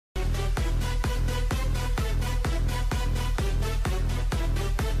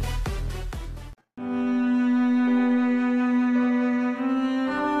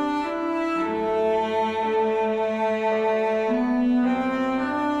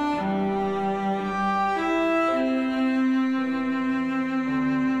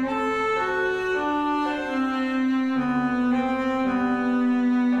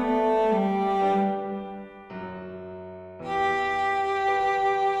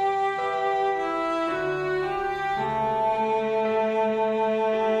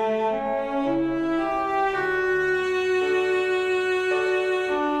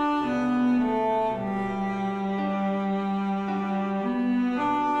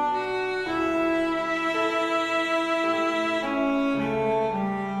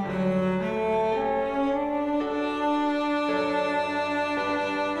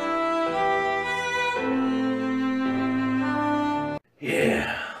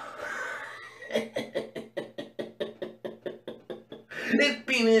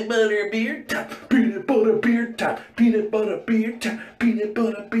peanut butter beer time, peanut butter beer time, peanut butter beer time, peanut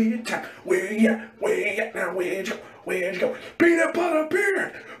butter beer time. Where you at? Where you at now? Where'd you go? Where'd you go? Peanut butter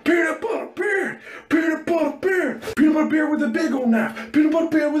beer, peanut butter beer, peanut butter beer, peanut butter beer with a big old knife, peanut butter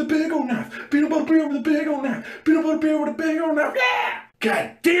beer with a big old knife, peanut butter beer with a big old knife, peanut butter beer with a big old knife. Yeah!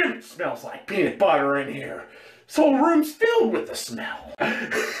 God damn, it smells like peanut butter in here. This whole room's filled with the smell.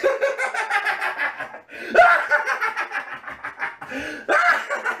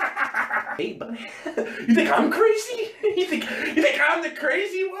 Hey, buddy. You think I'm crazy? You think I'm the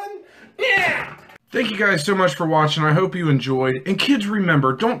crazy one? Yeah! Thank you guys so much for watching. I hope you enjoyed. And kids,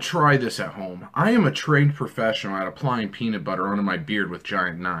 remember, don't try this at home. I am a trained professional at applying peanut butter onto my beard with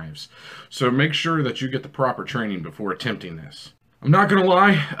giant knives. So make sure that you get the proper training before attempting this. I'm not gonna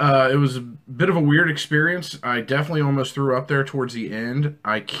lie, it was a bit of a weird experience. I definitely almost threw up there towards the end.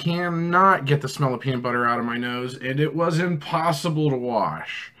 I cannot get the smell of peanut butter out of my nose, and it was impossible to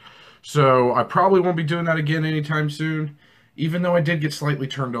wash. So I probably won't be doing that again anytime soon, even though I did get slightly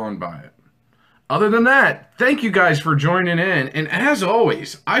turned on by it. Other than that, thank you guys for joining in, and as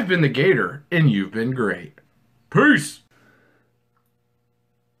always, I've been the Gator, and you've been great. Peace!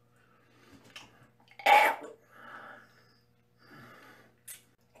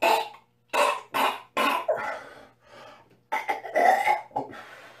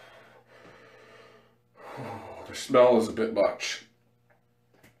 The smell is a bit much.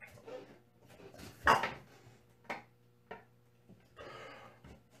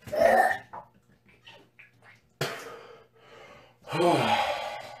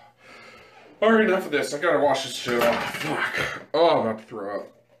 Alright, enough of this. I gotta wash this shit off. Fuck. Oh, I'm about to throw up.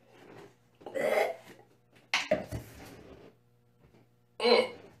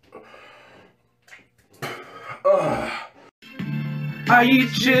 I eat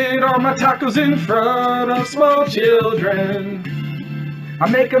shit on my tacos in front of small children. I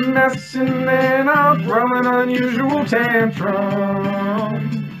make a mess and then I throw an unusual tantrum.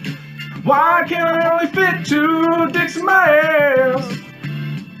 Why can't I only fit 2 dicks in my ass?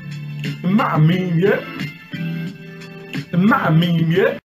 Am I mean yet? Am I mean yet?